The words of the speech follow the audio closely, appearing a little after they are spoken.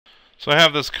So I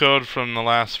have this code from the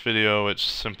last video which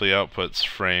simply outputs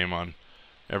frame on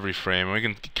every frame. And we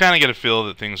can kind of get a feel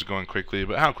that things are going quickly,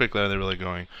 but how quickly are they really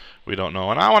going, we don't know.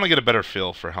 And I want to get a better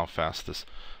feel for how fast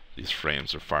these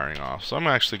frames are firing off. So I'm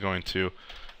actually going to,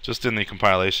 just in the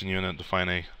compilation unit, define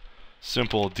a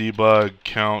simple debug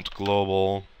count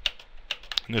global,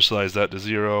 initialize that to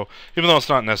 0, even though it's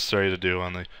not necessary to do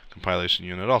on the compilation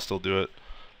unit. I'll still do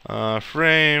it.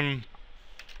 Frame,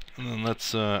 and then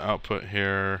let's output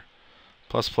here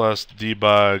plus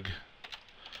debug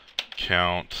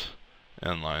count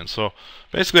end line. So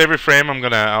basically every frame I'm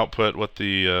going to output what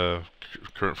the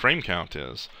current frame count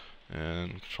is.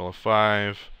 And Control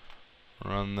F5,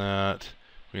 run that.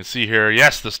 We can see here,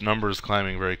 yes, this number is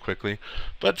climbing very quickly,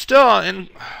 but still,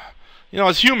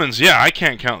 as humans, yeah, I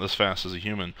can't count this fast as a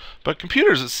human. But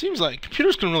computers, it seems like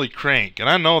computers can really crank, and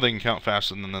I know they can count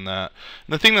faster than that.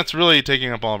 And the thing that's really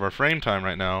taking up all of our frame time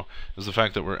right now is the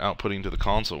fact that we're outputting to the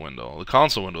console window. The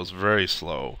console window is very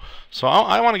slow. So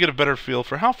I want to get a better feel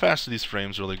for how fast are these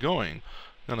frames really going.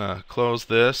 I'm going to close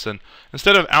this, and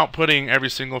instead of outputting every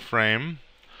single frame,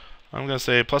 I'm going to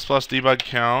say plus debug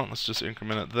count. Let's just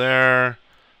increment it there.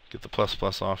 Get the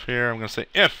plus off here. I'm going to say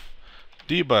if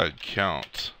debug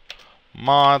count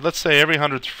mod, let's say every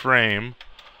 100th frame,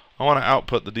 I want to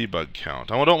output the debug count.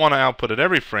 I don't want to output it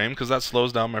every frame because that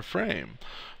slows down my frame.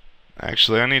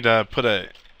 Actually, I need to put a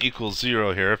equals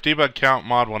 0 here. If debug count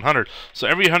mod 100, so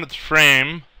every 100th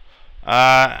frame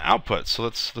output. So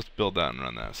let's build that and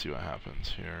run that. See what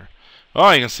happens here.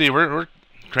 Oh, you can see we're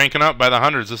cranking up by the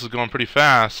hundreds. This is going pretty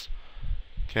fast.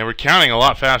 Okay, we're counting a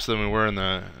lot faster than we were in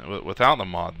without the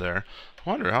mod there. I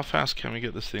wonder how fast can we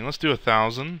get this thing. Let's do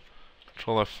 1,000.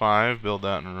 Control F5, build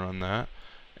that and run that.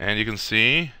 And you can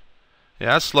see,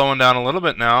 yeah, it's slowing down a little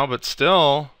bit now, but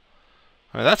still,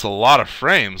 that's a lot of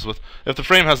frames. If the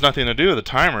frame has nothing to do, the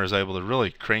timer is able to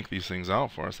really crank these things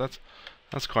out for us.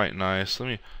 That's quite nice. Let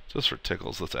me, just for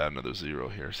tickles, let's add another 0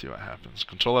 here, see what happens.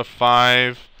 Control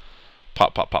F5,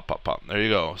 pop. There you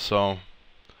go. So,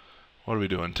 what are we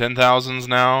doing? 10,000s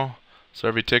now. So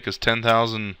every tick is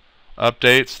 10,000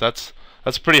 updates. That's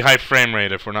a pretty high frame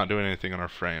rate if we're not doing anything on our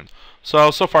frames.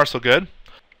 So far so good.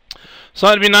 So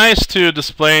it'd be nice to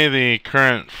display the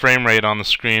current frame rate on the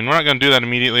screen. We're not going to do that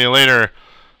immediately. Later,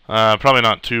 probably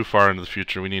not too far into the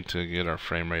future, we need to get our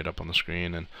frame rate up on the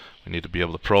screen, and we need to be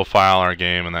able to profile our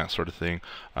game and that sort of thing.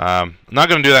 I'm not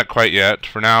going to do that quite yet.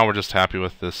 For now, we're just happy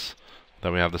with this,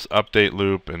 that we have this update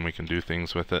loop and we can do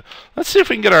things with it. Let's see if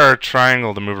we can get our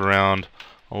triangle to move around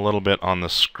a little bit on the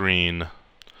screen.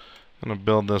 I'm going to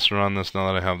build this, run this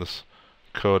now that I have this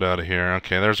code out of here.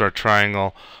 Okay, there's our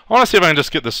triangle. I want to see if I can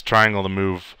just get this triangle to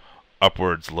move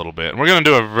upwards a little bit. And we're going to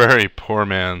do a very poor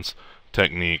man's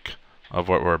technique of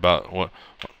what we're about.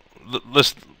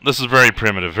 This is very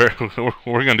primitive. We're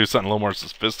going to do something a little more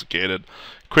sophisticated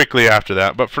quickly after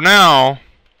that. But for now,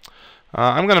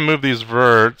 I'm going to move these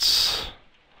verts.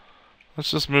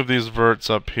 Let's just move these verts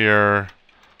up here.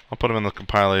 I'll put them in the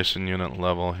compilation unit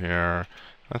level here.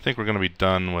 I think we're going to be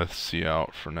done with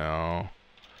cout for now.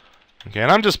 Okay,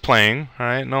 and I'm just playing,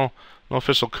 alright? No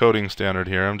official coding standard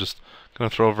here. I'm just going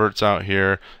to throw verts out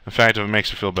here. In fact, if it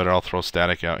makes you feel better, I'll throw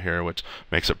static out here, which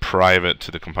makes it private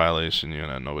to the compilation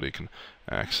unit. Nobody can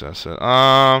access it.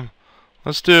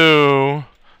 Let's do,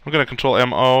 I'm going to control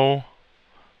MO,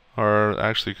 or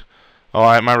actually,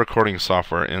 my recording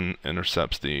software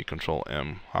intercepts the control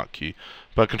M hotkey,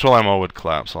 but control MO would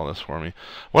collapse all this for me.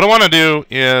 What I want to do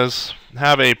is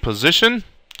have a position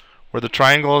where the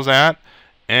triangle is at,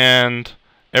 and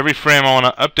every frame I want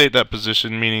to update that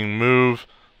position, meaning move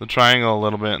the triangle a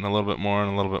little bit and a little bit more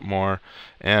and a little bit more,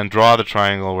 and draw the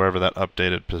triangle wherever that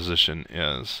updated position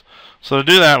is. So to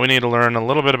do that, we need to learn a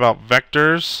little bit about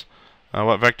vectors,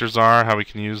 what vectors are, how we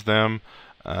can use them.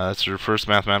 It's your first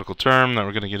mathematical term that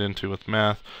we're going to get into with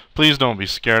math. Please don't be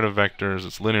scared of vectors.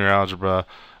 It's linear algebra.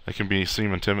 It can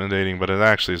seem intimidating, but it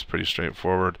actually is pretty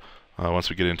straightforward once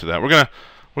we get into that. We're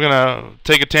gonna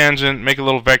take a tangent, make a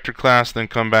little vector class, then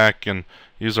come back and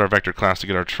use our vector class to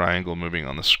get our triangle moving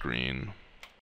on the screen.